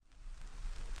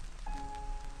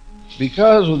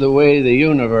Because of the way the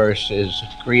universe is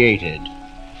created,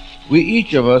 we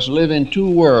each of us live in two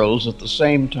worlds at the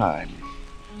same time.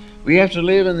 We have to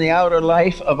live in the outer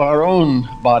life of our own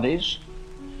bodies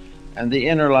and the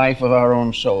inner life of our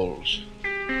own souls.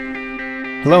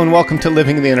 Hello and welcome to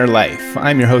Living the Inner Life.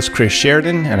 I'm your host, Chris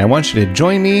Sheridan, and I want you to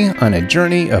join me on a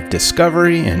journey of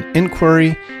discovery and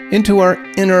inquiry into our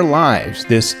inner lives,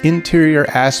 this interior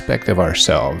aspect of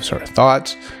ourselves, our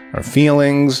thoughts, our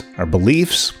feelings, our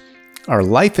beliefs, our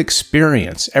life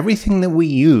experience, everything that we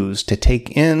use to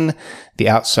take in the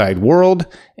outside world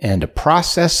and to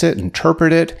process it,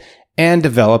 interpret it, and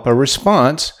develop a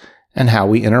response and how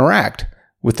we interact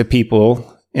with the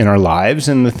people in our lives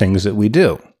and the things that we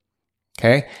do.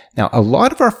 Okay? Now, a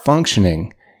lot of our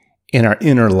functioning in our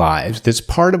inner lives, that's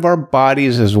part of our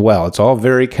bodies as well, it's all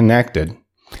very connected,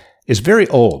 is very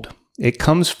old. It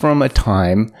comes from a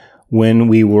time when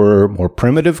we were more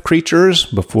primitive creatures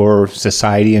before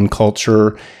society and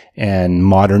culture and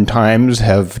modern times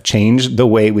have changed the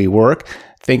way we work.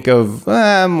 Think of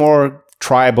more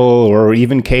tribal or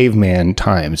even caveman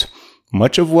times.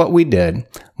 Much of what we did,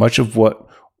 much of what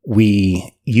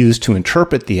we used to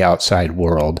interpret the outside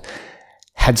world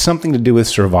had something to do with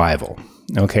survival.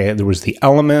 Okay, there was the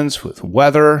elements with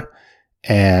weather,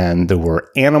 and there were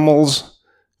animals,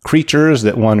 creatures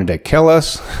that wanted to kill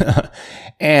us.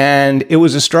 And it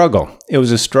was a struggle. It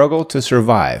was a struggle to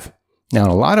survive. Now,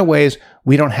 in a lot of ways,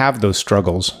 we don't have those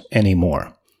struggles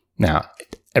anymore. Now,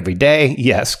 every day,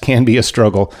 yes, can be a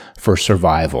struggle for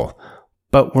survival.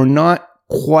 But we're not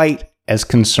quite as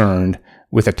concerned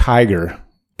with a tiger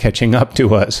catching up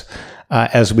to us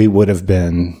as we would have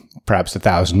been perhaps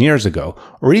 1,000 years ago,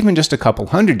 or even just a couple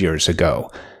hundred years ago.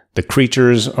 The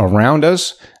creatures around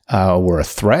us were a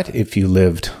threat if you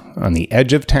lived on the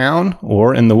edge of town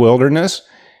or in the wilderness.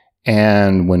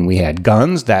 And when we had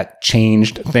guns, that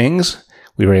changed things.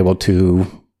 We were able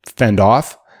to fend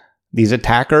off these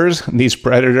attackers, these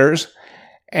predators.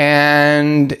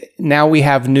 And now we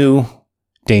have new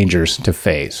dangers to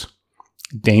face.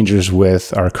 Dangers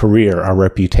with our career, our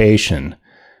reputation,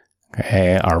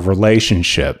 okay, our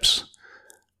relationships,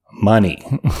 money.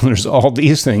 There's all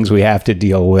these things we have to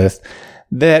deal with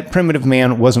that primitive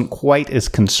man wasn't quite as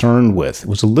concerned with. It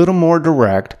was a little more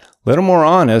direct, a little more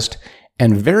honest,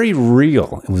 and very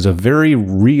real. It was a very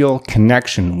real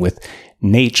connection with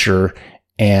nature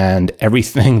and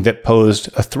everything that posed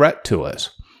a threat to us.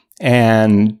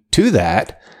 And to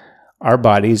that, our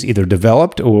bodies either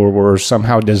developed or were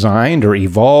somehow designed or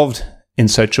evolved in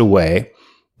such a way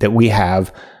that we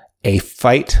have a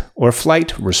fight or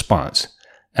flight response.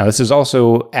 Now, this is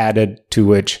also added to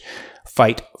which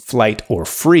fight, flight, or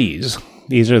freeze.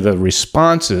 These are the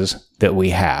responses that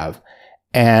we have.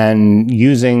 And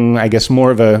using, I guess,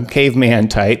 more of a caveman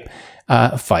type,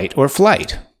 fight or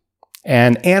flight.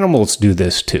 And animals do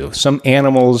this too. Some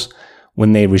animals,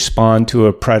 when they respond to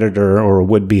a predator or a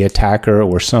would-be attacker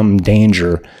or some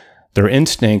danger, their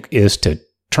instinct is to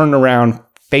turn around,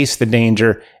 face the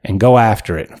danger, and go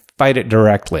after it, fight it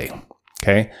directly.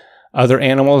 Okay? Other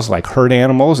animals, like herd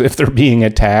animals, if they're being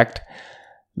attacked,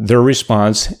 their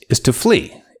response is to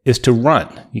flee, is to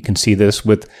run. You can see this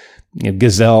with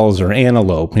gazelles or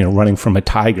antelope, running from a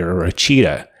tiger or a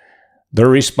cheetah. Their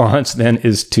response then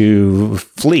is to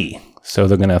flee. So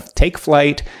they're going to take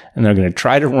flight and they're going to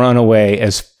try to run away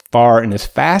as far and as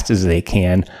fast as they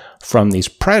can from these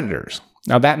predators.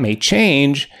 Now that may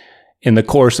change in the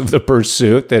course of the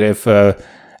pursuit, that if an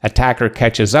attacker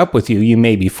catches up with you, you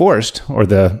may be forced, or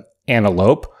the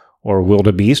antelope or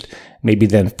wildebeest may be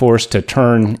then forced to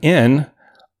turn in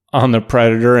on the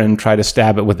predator and try to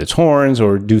stab it with its horns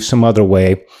or do some other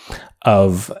way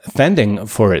of fending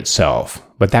for itself.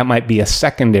 But that might be a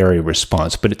secondary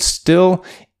response, but it's still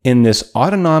in this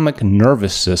autonomic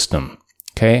nervous system,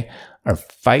 okay? Or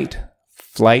fight,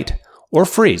 flight, or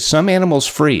freeze. Some animals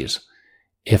freeze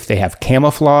if they have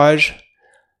camouflage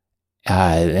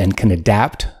and can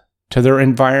adapt to their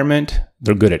environment.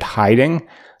 They're good at hiding.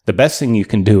 The best thing you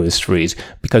can do is freeze,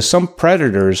 because some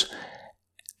predators,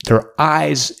 their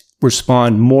eyes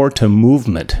respond more to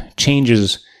movement,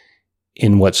 changes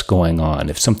in what's going on.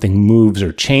 If something moves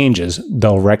or changes,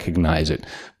 they'll recognize it.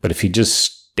 But if you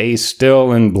just stay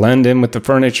still and blend in with the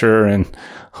furniture and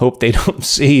hope they don't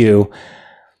see you,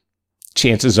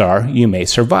 chances are you may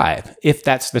survive, if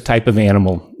that's the type of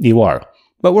animal you are.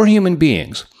 But we're human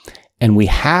beings, and we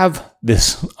have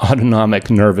this autonomic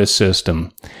nervous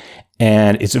system,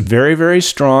 and it's very, very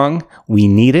strong. We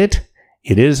need it.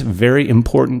 It is very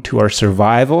important to our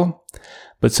survival,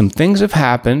 but some things have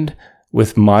happened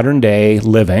with modern day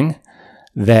living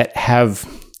that have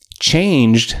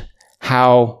changed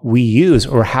how we use,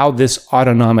 or how this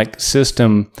autonomic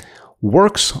system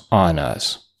works on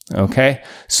us. Okay?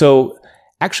 So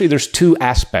actually, there's two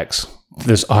aspects to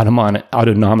this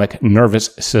autonomic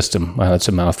nervous system. Well, that's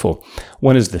a mouthful.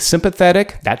 One is the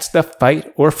sympathetic. That's the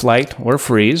fight or flight or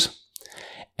freeze.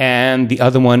 And the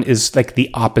other one is like the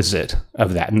opposite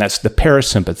of that, and that's the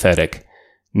parasympathetic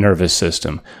nervous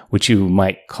system, which you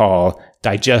might call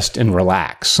digest and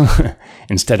relax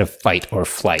instead of fight or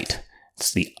flight.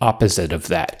 It's the opposite of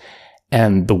that.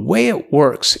 And the way it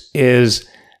works is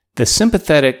the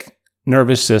sympathetic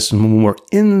nervous system, when we're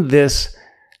in this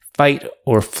fight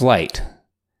or flight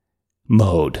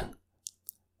mode,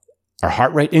 our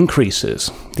heart rate increases,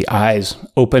 the eyes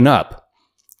open up,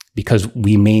 because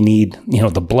we may need,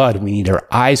 the blood, we need our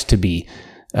eyes to be,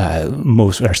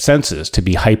 our senses to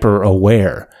be hyper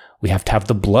aware. We have to have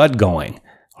the blood going.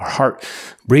 Our heart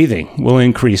breathing will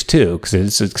increase too,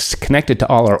 because it's connected to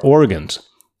all our organs.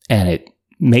 And it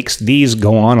makes these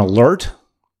go on alert,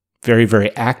 very,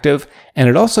 very active. And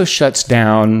it also shuts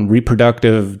down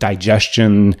reproductive,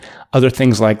 digestion, other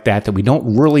things like that we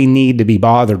don't really need to be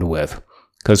bothered with.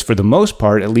 Because for the most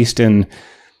part, at least in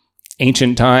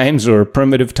ancient times or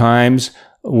primitive times,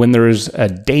 when there's a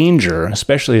danger,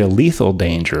 especially a lethal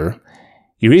danger,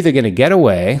 you're either going to get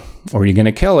away or you're going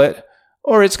to kill it,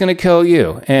 or it's going to kill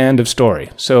you. End of story.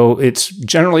 So it's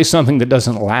generally something that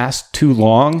doesn't last too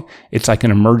long. It's like an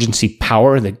emergency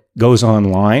power that goes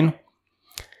online.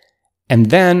 And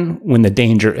then when the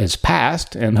danger is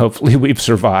past, and hopefully we've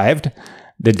survived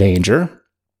the danger,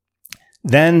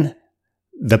 then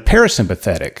the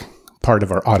parasympathetic part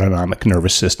of our autonomic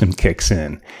nervous system kicks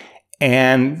in,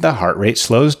 and the heart rate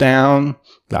slows down,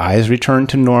 the eyes return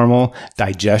to normal,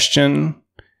 digestion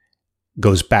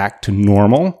goes back to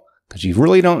normal, because you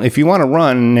really don't, if you want to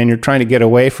run and you're trying to get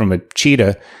away from a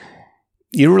cheetah,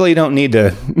 you really don't need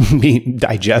to be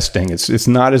digesting. It's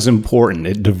not as important.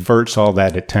 It diverts all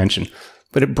that attention,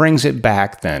 but it brings it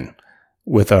back then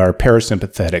with our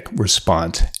parasympathetic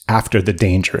response after the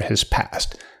danger has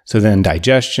passed. So then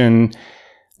digestion,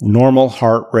 normal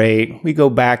heart rate, we go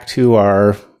back to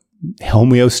our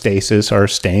homeostasis, our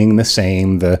staying the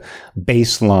same, the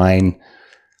baseline,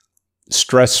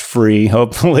 stress-free,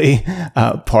 hopefully,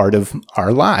 part of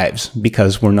our lives,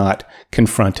 because we're not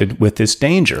confronted with this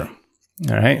danger.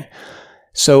 All right?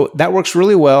 So that works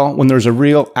really well when there's a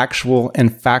real, actual,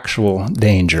 and factual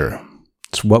danger.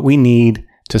 It's what we need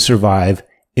to survive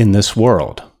in this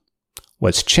world.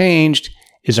 What's changed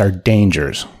is our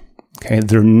dangers. Okay?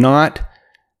 They're not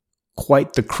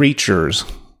quite the creatures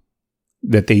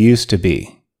that they used to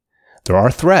be. There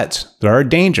are threats. There are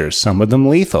dangers, some of them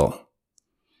lethal.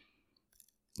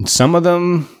 And some of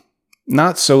them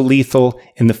not so lethal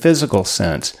in the physical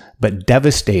sense, but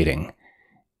devastating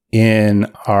in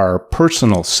our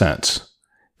personal sense.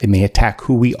 They may attack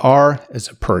who we are as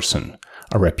a person,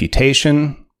 our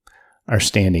reputation, our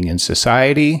standing in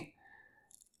society.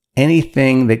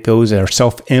 Anything that goes, our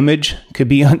self-image could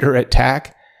be under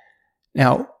attack.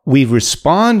 Now, we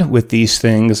respond with these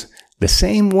things the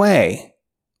same way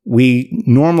we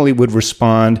normally would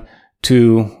respond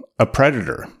to a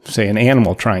predator, say an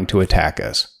animal trying to attack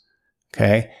us.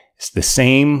 Okay? It's the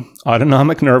same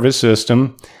autonomic nervous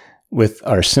system with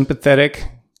our sympathetic,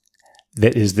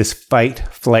 that is this fight,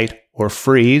 flight, or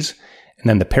freeze, and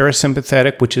then the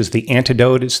parasympathetic, which is the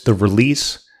antidote, it's the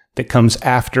release that comes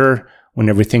after when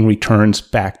everything returns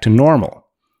back to normal.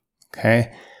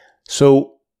 Okay?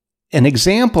 So an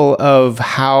example of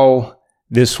how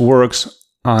this works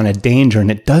on a danger, and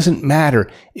it doesn't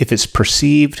matter if it's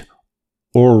perceived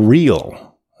or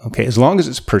real. Okay, as long as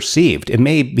it's perceived, it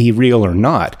may be real or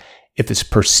not. If it's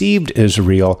perceived as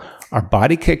real, our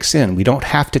body kicks in. We don't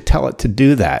have to tell it to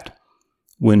do that.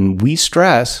 When we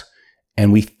stress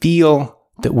and we feel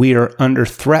that we are under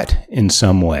threat in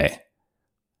some way,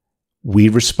 we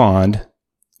respond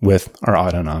with our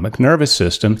autonomic nervous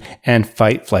system, and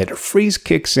fight, flight, or freeze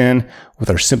kicks in with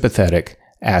our sympathetic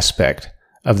aspect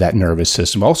of that nervous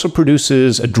system. Also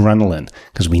produces adrenaline,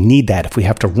 because we need that if we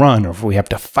have to run or if we have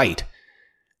to fight.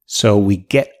 So we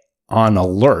get on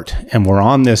alert, and we're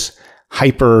on this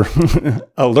hyper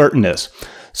alertness.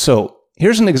 So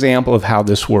here's an example of how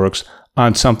this works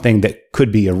on something that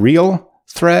could be a real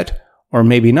threat or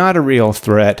maybe not a real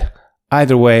threat.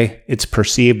 Either way, it's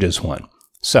perceived as one.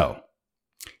 So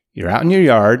you're out in your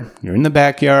yard, you're in the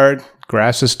backyard,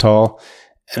 grass is tall,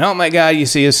 and oh my God, you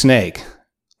see a snake.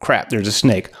 Crap, there's a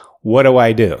snake. What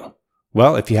do?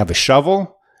 Well, if you have a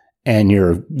shovel and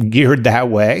you're geared that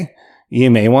way, you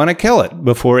may want to kill it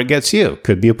before it gets you.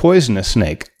 Could be a poisonous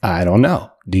snake. I don't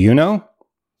know. Do you know?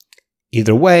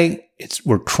 Either way,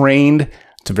 we're trained.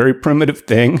 It's a very primitive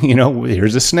thing.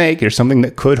 Here's a snake. Here's something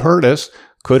that could hurt us,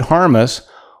 could harm us.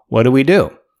 What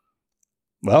do?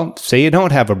 Well, say you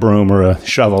don't have a broom or a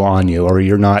shovel on you, or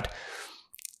you're not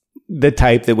the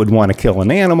type that would want to kill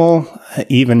an animal,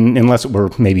 even unless it were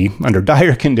maybe under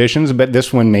dire conditions, but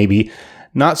this one maybe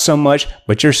not so much,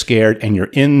 but you're scared and you're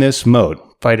in this mode,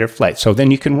 fight or flight. So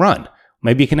then you can run.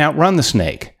 Maybe you can outrun the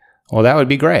snake. Well, that would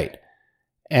be great.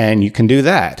 And you can do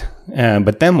that.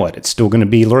 But then what? It's still going to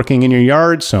be lurking in your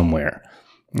yard somewhere.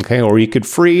 Okay, or you could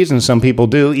freeze, and some people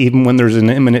do, even when there's an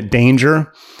imminent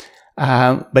danger.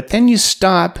 But then you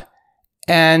stop,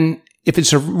 and if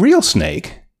it's a real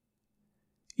snake,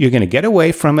 you're going to get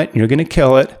away from it, you're going to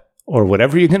kill it, or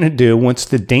whatever you're going to do once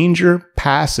the danger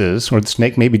passes, or the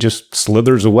snake maybe just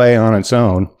slithers away on its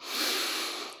own.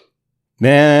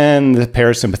 Then the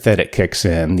parasympathetic kicks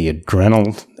in. The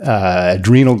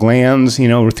adrenal glands,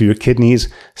 through your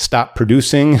kidneys, stop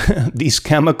producing these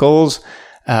chemicals,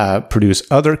 produce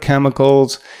other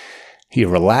chemicals. You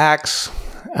relax.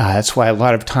 That's why a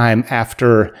lot of time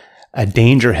after a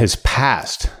danger has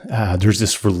passed, there's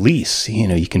this release.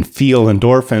 You can feel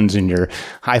endorphins and you're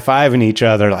high-fiving each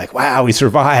other like, wow, we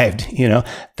survived.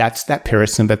 That's that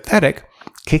parasympathetic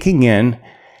kicking in.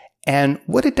 And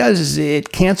what it does is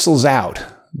it cancels out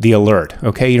the alert.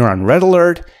 Okay, you're on red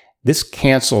alert. This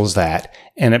cancels that,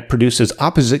 and it produces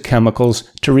opposite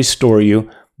chemicals to restore you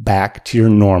back to your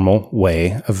normal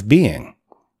way of being.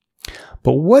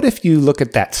 But what if you look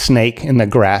at that snake in the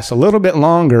grass a little bit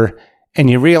longer and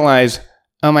you realize,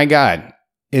 oh my God,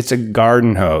 it's a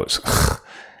garden hose?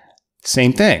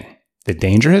 Same thing. The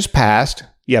danger has passed.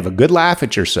 You have a good laugh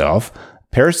at yourself.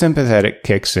 Parasympathetic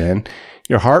kicks in.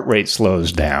 Your heart rate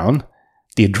slows down.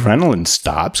 The adrenaline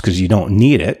stops because you don't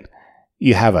need it.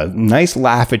 You have a nice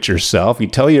laugh at yourself. You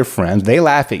tell your friends. They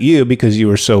laugh at you because you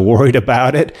were so worried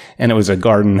about it, and it was a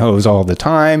garden hose all the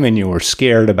time, and you were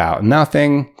scared about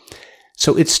nothing.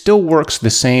 So it still works the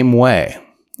same way.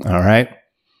 All right?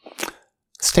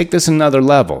 Let's take this another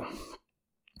level.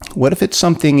 What if it's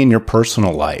something in your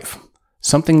personal life?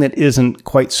 Something that isn't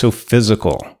quite so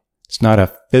physical. It's not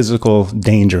a physical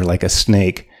danger like a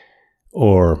snake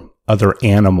or other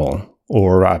animal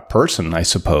or a person, I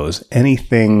suppose.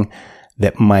 Anything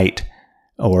that might,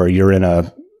 or you're in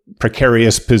a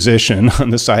precarious position on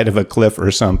the side of a cliff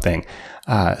or something.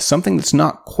 Something that's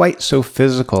not quite so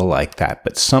physical like that,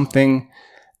 but something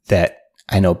that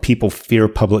I know people fear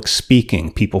public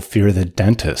speaking. People fear the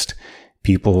dentist.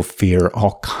 People fear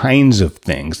all kinds of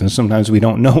things. And sometimes we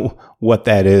don't know what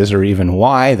that is or even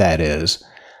why that is.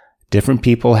 Different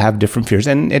people have different fears.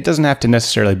 And it doesn't have to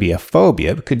necessarily be a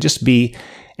phobia. It could just be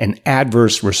an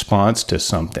adverse response to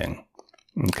something.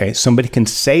 Okay, somebody can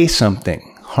say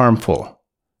something harmful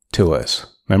to us.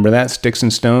 Remember that? Sticks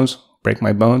and stones break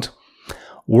my bones.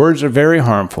 Words are very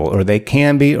harmful, or they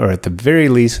can be, or at the very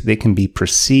least, they can be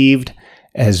perceived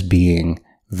as being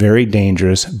very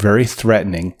dangerous, very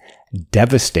threatening,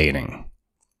 devastating.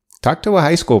 Talk to a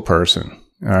high school person,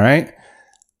 all right?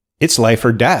 It's life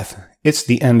or death. It's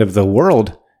the end of the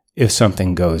world if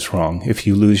something goes wrong, if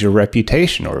you lose your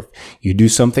reputation, or if you do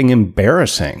something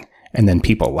embarrassing and then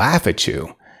people laugh at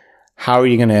you. How are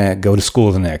you going to go to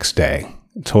school the next day?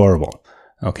 It's horrible,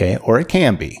 okay? Or it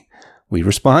can be. We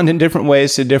respond in different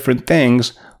ways to different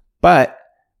things, but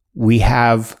we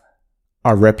have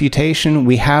our reputation,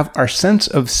 we have our sense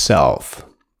of self.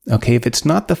 Okay, if it's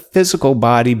not the physical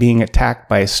body being attacked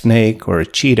by a snake or a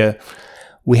cheetah,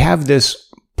 we have this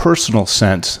personal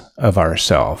sense of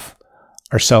ourself,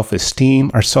 our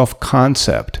self-esteem, our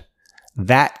self-concept.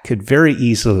 That could very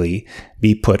easily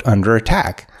be put under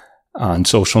attack. On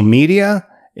social media,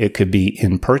 it could be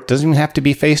in person. It doesn't even have to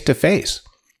be face-to-face.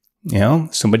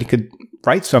 Somebody could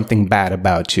write something bad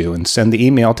about you and send the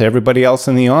email to everybody else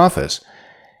in the office.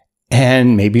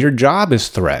 And maybe your job is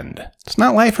threatened. It's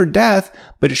not life or death,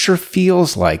 but it sure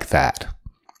feels like that.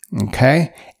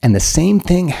 Okay? And the same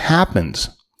thing happens.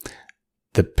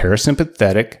 The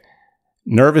parasympathetic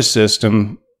nervous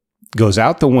system goes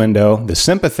out the window. The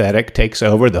sympathetic takes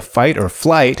over, the fight or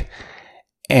flight.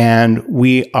 And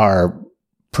we are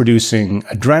producing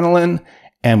adrenaline,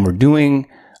 and we're doing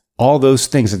all those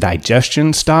things. The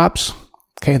digestion stops.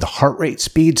 Okay? The heart rate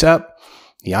speeds up.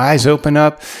 The eyes open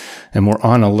up. And we're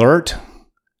on alert.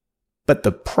 But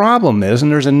the problem is, and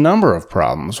there's a number of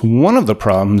problems, one of the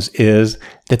problems is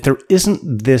that there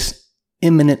isn't this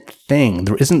imminent thing.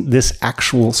 There isn't this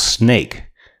actual snake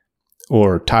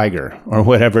or tiger or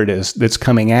whatever it is that's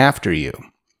coming after you.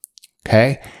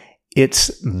 Okay? It's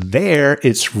there.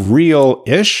 It's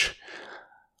real-ish,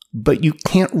 but you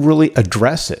can't really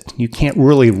address it. You can't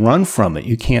really run from it.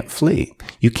 You can't flee.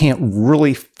 You can't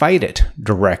really fight it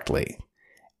directly.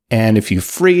 And if you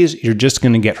freeze, you're just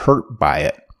going to get hurt by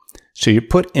it. So you're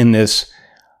put in this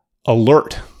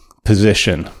alert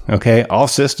position, okay? All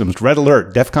systems, red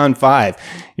alert, DEFCON 5.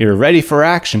 You're ready for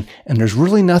action, and there's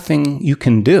really nothing you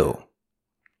can do.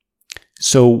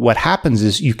 So what happens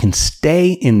is you can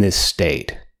stay in this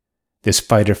state, this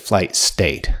fight or flight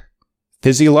state,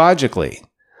 physiologically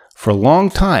for a long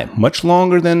time, much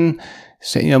longer than,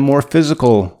 say, a more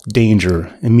physical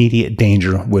danger, immediate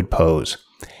danger would pose.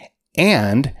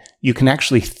 And you can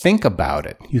actually think about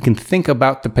it. You can think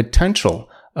about the potential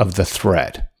of the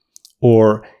threat,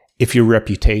 or if your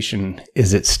reputation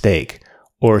is at stake,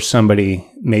 or somebody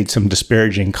made some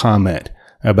disparaging comment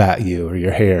about you or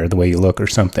your hair, the way you look or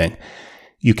something.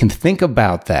 You can think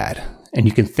about that, and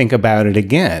you can think about it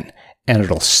again, and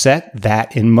it'll set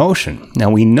that in motion. Now,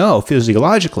 we know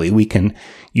physiologically we can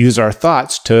use our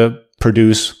thoughts to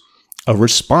produce a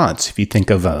response. If you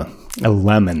think of a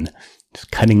lemon,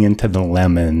 just cutting into the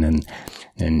lemon and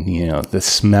the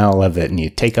smell of it, and you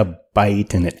take a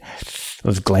bite, and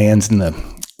those glands in the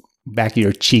back of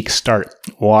your cheeks start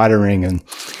watering, and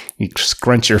you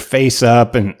scrunch your face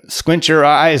up and squint your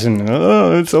eyes, and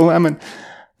it's a lemon.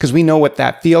 Because we know what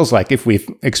that feels like if we've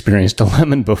experienced a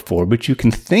lemon before. But you can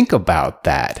think about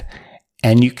that,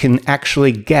 and you can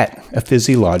actually get a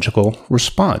physiological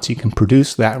response. You can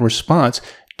produce that response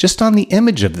just on the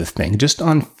image of the thing, just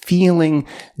on feeling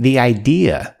the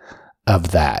idea of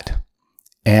that.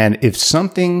 And if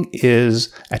something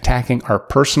is attacking our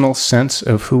personal sense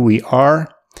of who we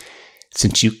are,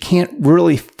 since you can't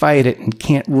really fight it and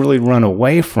can't really run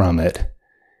away from it,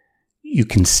 you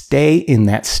can stay in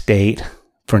that state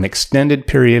for an extended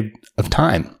period of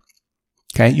time.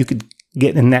 Okay? You could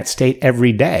get in that state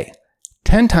every day,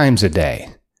 10 times a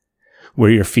day, where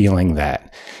you're feeling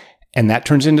that. And that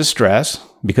turns into stress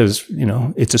because,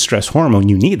 it's a stress hormone.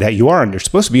 You need that. You are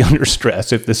supposed to be under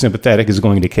stress if the sympathetic is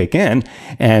going to kick in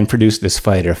and produce this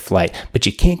fight or flight. But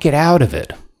you can't get out of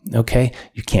it. Okay?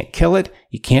 You can't kill it.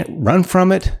 You can't run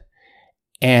from it.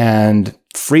 And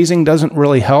freezing doesn't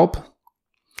really help.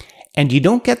 And you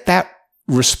don't get that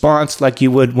response like you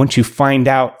would once you find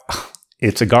out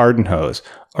it's a garden hose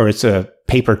or it's a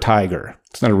paper tiger.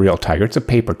 It's not a real tiger. It's a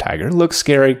paper tiger. It looks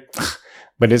scary,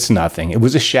 but it's nothing. It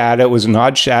was a shadow. It was an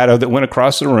odd shadow that went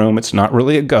across the room. It's not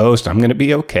really a ghost. I'm going to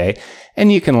be okay.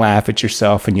 And you can laugh at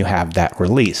yourself and you have that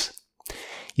release.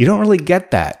 You don't really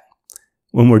get that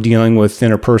when we're dealing with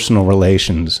interpersonal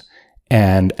relations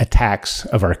and attacks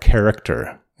of our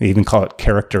character. They even call it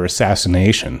character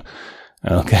assassination.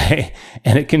 Okay?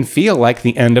 And it can feel like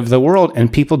the end of the world.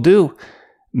 And people do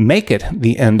make it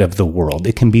the end of the world.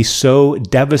 It can be so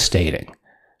devastating.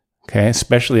 Okay?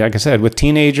 Especially, like I said, with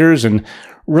teenagers and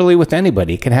really with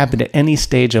anybody. It can happen at any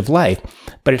stage of life.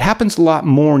 But it happens a lot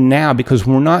more now because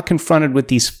we're not confronted with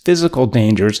these physical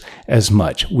dangers as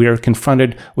much. We are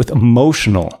confronted with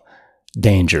emotional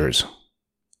dangers.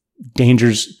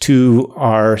 Dangers to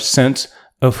our sense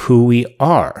of who we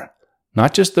are.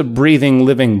 Not just the breathing,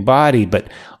 living body, but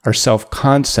our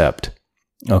self-concept.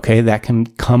 Okay, that can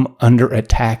come under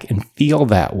attack and feel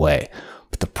that way.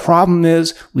 But the problem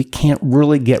is we can't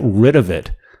really get rid of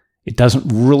it. It doesn't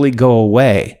really go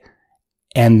away.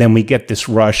 And then we get this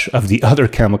rush of the other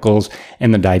chemicals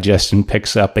and the digestion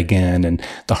picks up again and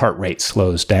the heart rate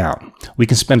slows down. We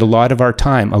can spend a lot of our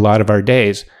time, a lot of our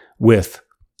days with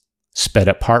sped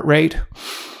up heart rate,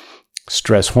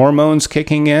 stress hormones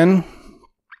kicking in,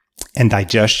 and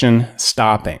digestion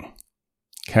stopping.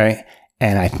 Okay?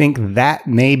 And I think that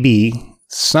may be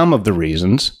some of the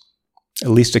reasons, at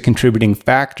least a contributing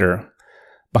factor,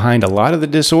 behind a lot of the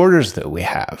disorders that we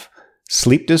have.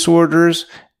 Sleep disorders,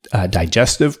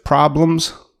 digestive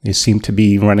problems, they seem to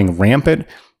be running rampant.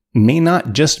 May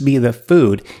not just be the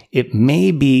food. It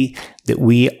may be that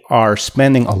we are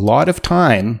spending a lot of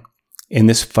time in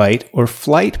this fight or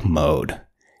flight mode.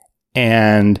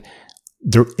 And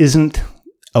there isn't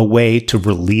a way to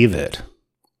relieve it.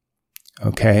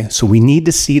 Okay? So we need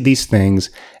to see these things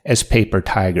as paper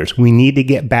tigers. We need to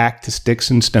get back to sticks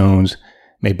and stones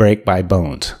may break my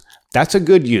bones. That's a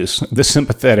good use of the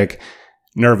sympathetic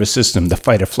nervous system, the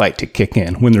fight or flight to kick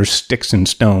in when there's sticks and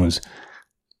stones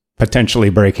potentially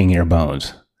breaking your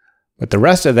bones. But the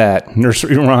rest of that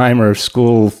nursery rhyme or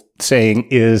school saying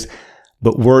is,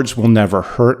 but words will never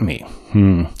hurt me.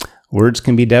 Words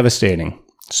can be devastating,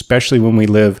 especially when we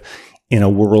live in a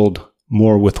world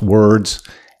more with words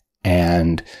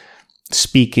and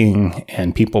speaking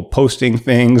and people posting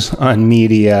things on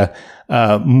media.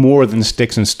 More than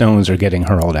sticks and stones are getting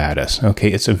hurled at us.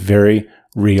 Okay, it's a very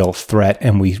real threat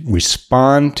and we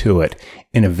respond to it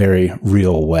in a very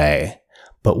real way.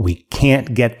 But we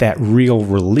can't get that real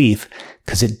relief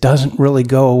because it doesn't really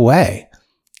go away.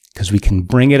 Because we can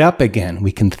bring it up again.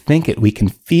 We can think it. We can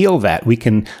feel that. We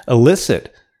can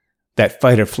elicit that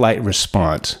fight or flight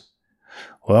response.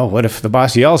 Well, what if the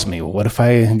boss yells at me? Well, what if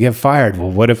I get fired? Well,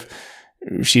 what if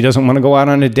she doesn't want to go out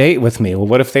on a date with me? Well,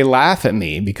 what if they laugh at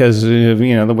me because of,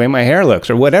 the way my hair looks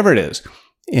or whatever it is?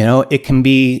 It can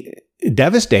be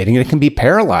devastating. It can be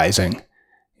paralyzing,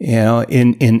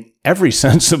 in every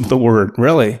sense of the word,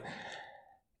 really.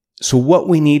 So what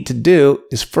we need to do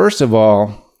is, first of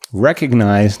all,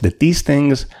 recognize that these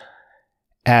things,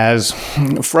 as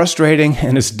frustrating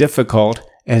and as difficult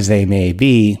as they may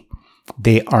be,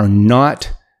 they are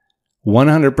not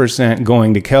 100%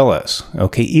 going to kill us,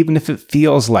 okay? Even if it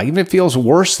feels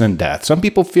worse than death. Some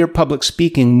people fear public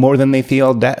speaking more than they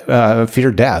fear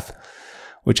death,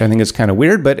 which I think is kind of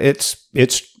weird, but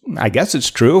I guess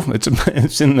it's true.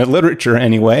 It's in the literature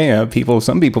anyway.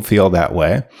 Some people feel that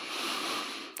way.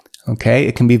 Okay,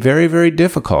 it can be very, very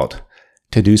difficult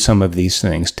to do some of these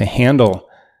things, to handle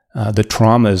the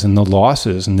traumas and the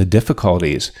losses and the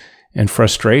difficulties and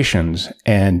frustrations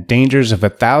and dangers of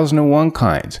 1,001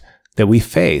 kinds that we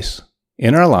face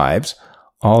in our lives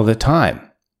all the time.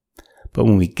 But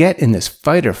when we get in this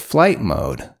fight or flight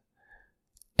mode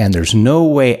and there's no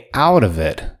way out of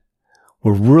it,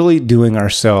 we're really doing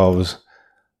ourselves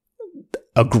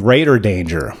a greater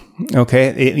danger.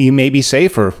 Okay, you may be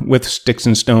safer with sticks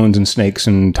and stones and snakes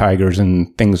and tigers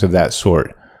and things of that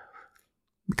sort,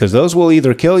 because those will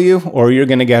either kill you or you're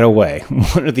going to get away.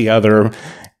 One or the other.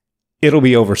 It'll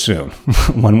be over soon,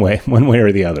 one way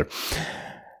or the other.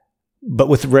 But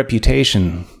with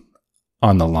reputation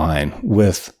on the line,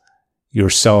 with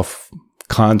your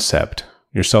self-concept,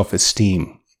 your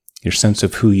self-esteem, your sense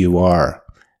of who you are,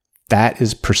 that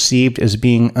is perceived as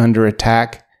being under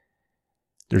attack,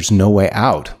 there's no way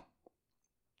out.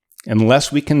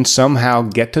 Unless we can somehow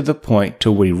get to the point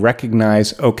to where we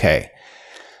recognize, okay,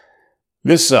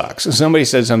 this sucks. Somebody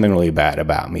said something really bad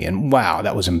about me, and wow,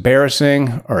 that was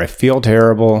embarrassing, or I feel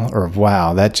terrible, or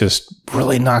wow, that just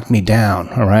really knocked me down,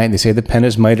 all right? They say the pen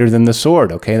is mightier than the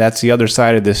sword, okay? That's the other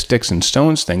side of this sticks and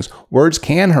stones things. Words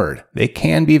can hurt. They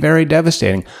can be very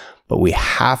devastating, but we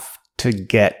have to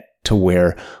get to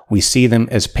where we see them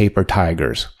as paper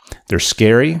tigers. They're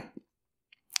scary.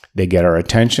 They get our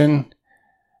attention,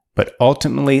 but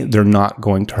ultimately, they're not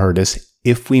going to hurt us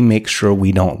if we make sure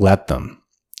we don't let them,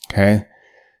 okay?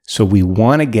 So we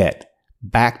want to get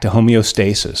back to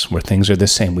homeostasis where things are the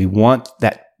same. We want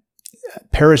that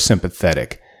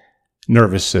parasympathetic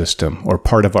nervous system, or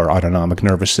part of our autonomic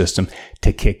nervous system,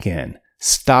 to kick in.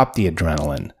 Stop the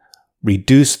adrenaline.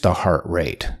 Reduce the heart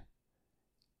rate.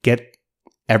 Get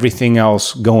everything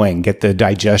else going. Get the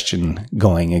digestion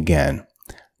going again.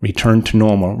 Return to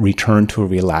normal. Return to a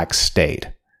relaxed state.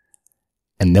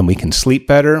 And then we can sleep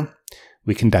better.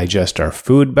 We can digest our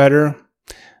food better.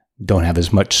 Don't have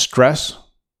as much stress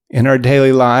in our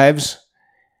daily lives.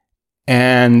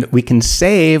 And we can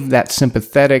save that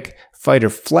sympathetic fight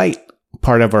or flight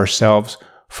part of ourselves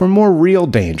for more real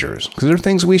dangers, because there are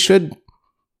things we should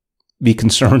be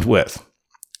concerned with.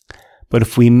 But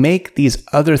if we make these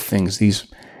other things, these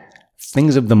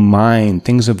things of the mind,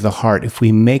 things of the heart, if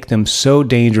we make them so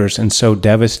dangerous and so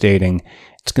devastating,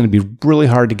 it's going to be really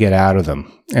hard to get out of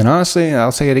them. And honestly,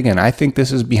 I'll say it again, I think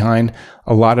this is behind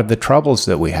a lot of the troubles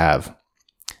that we have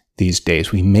these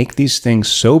days. We make these things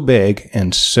so big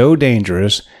and so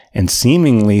dangerous and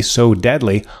seemingly so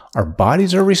deadly, our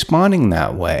bodies are responding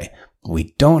that way.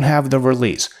 We don't have the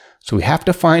release. So we have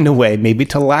to find a way maybe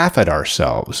to laugh at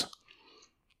ourselves,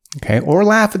 okay? Or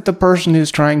laugh at the person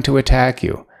who's trying to attack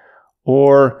you,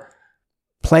 or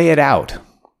play it out,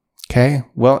 okay?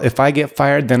 Well, if I get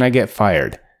fired, then I get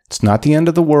fired. It's not the end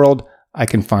of the world. I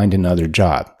can find another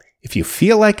job. If you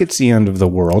feel like it's the end of the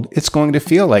world, it's going to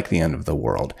feel like the end of the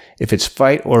world. If it's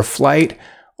fight or flight,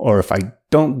 or if I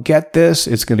don't get this,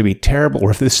 it's going to be terrible. Or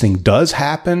if this thing does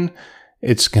happen,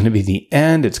 it's going to be the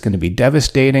end. It's going to be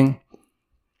devastating.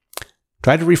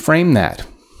 Try to reframe that,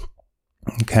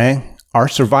 okay? Our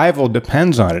survival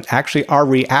depends on it. Actually, our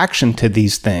reaction to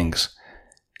these things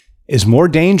is more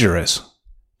dangerous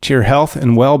to your health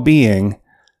and well-being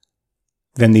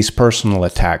than these personal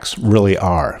attacks really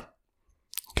are.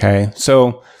 Okay,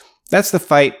 so that's the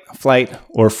fight, flight,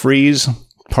 or freeze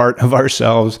part of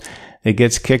ourselves that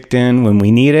gets kicked in when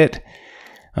we need it.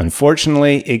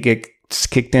 Unfortunately, it gets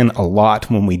kicked in a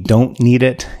lot when we don't need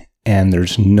it, and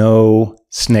there's no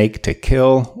snake to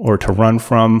kill or to run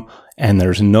from, and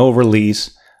there's no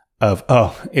release of,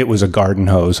 oh, it was a garden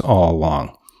hose all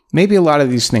along. Maybe a lot of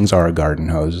these things are garden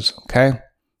hoses, okay?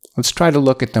 Let's try to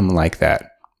look at them like that.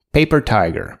 Paper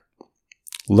tiger.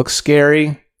 Looks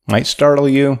scary, might startle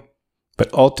you,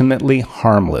 but ultimately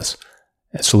harmless.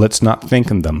 So let's not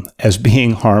think of them as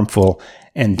being harmful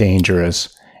and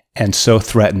dangerous and so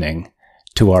threatening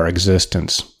to our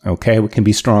existence. Okay? We can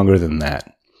be stronger than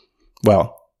that.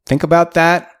 Well, think about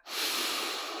that.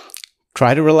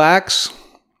 Try to relax.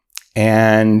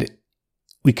 And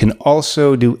we can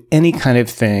also do any kind of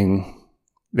thing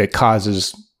that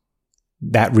causes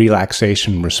that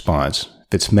relaxation response.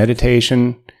 If it's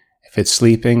meditation, if it's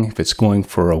sleeping, if it's going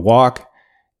for a walk,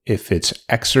 if it's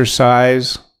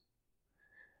exercise,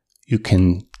 you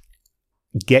can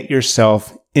get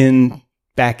yourself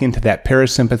back into that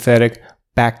parasympathetic,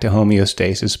 back to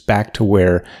homeostasis, back to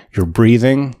where you're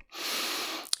breathing,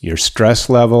 your stress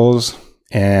levels,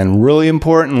 and really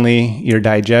importantly, your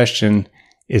digestion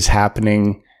is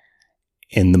happening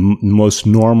in the most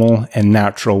normal and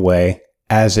natural way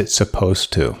as it's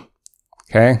supposed to.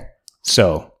 Okay?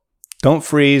 So, don't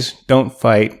freeze, don't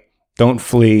fight, don't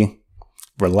flee.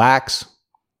 Relax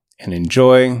and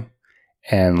enjoy,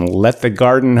 and let the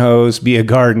garden hose be a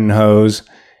garden hose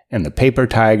and the paper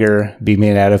tiger be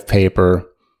made out of paper,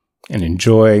 and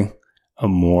enjoy a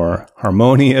more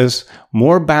harmonious,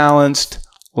 more balanced,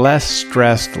 less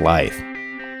stressed life.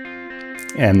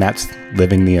 And that's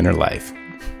living the inner life.